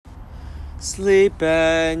Sleep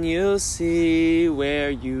and you'll see where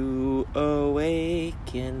you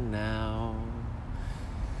awaken now.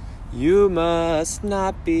 You must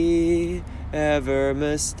not be ever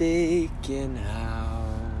mistaken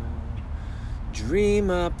how. Dream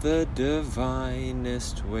up the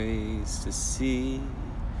divinest ways to see.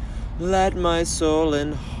 Let my soul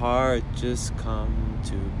and heart just come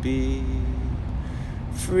to be.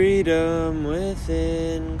 Freedom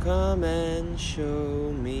within, come and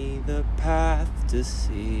show me the path to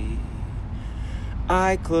see.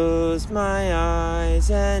 I close my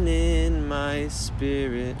eyes and in my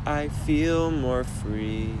spirit I feel more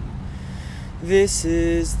free. This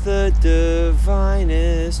is the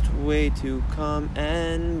divinest way to come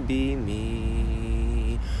and be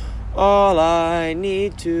me. All I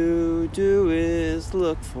need to do is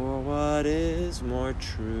look for what is more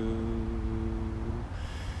true.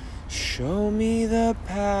 Show me the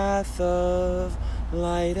path of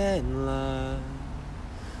light and love,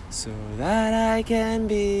 so that I can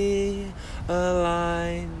be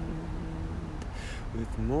aligned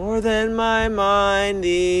with more than my mind, the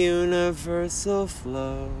universal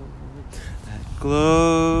flow that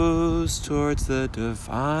glows towards the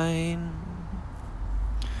divine.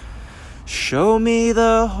 Show me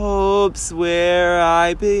the hopes where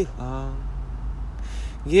I belong.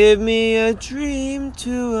 Give me a dream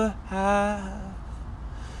to have,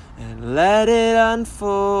 and let it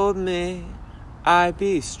unfold. May I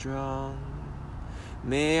be strong.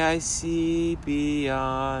 May I see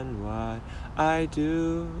beyond what I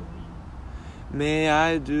do. May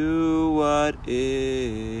I do what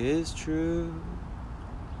is true.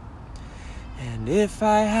 And if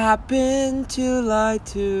I happen to lie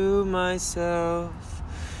to myself,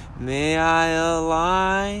 may I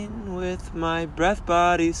align with my breath,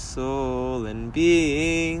 body, soul, and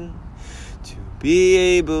being, to be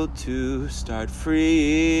able to start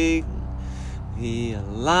freeing the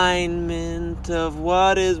alignment of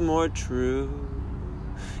what is more true.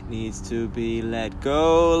 Needs to be let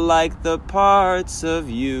go, like the parts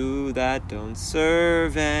of you that don't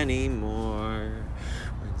serve anymore.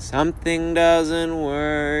 When something doesn't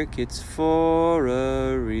work, it's for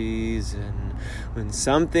a reason. When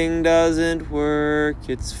something doesn't work,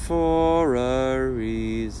 it's for a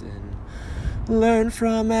reason. Learn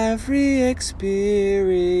from every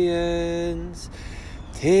experience.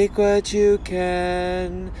 Take what you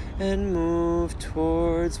can and move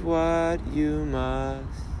towards what you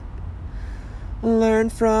must. Learn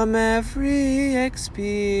from every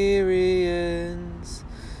experience,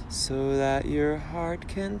 so that your heart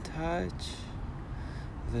can touch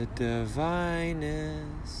the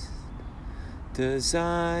divinest.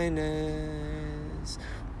 Design is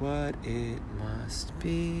what it must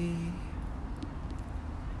be.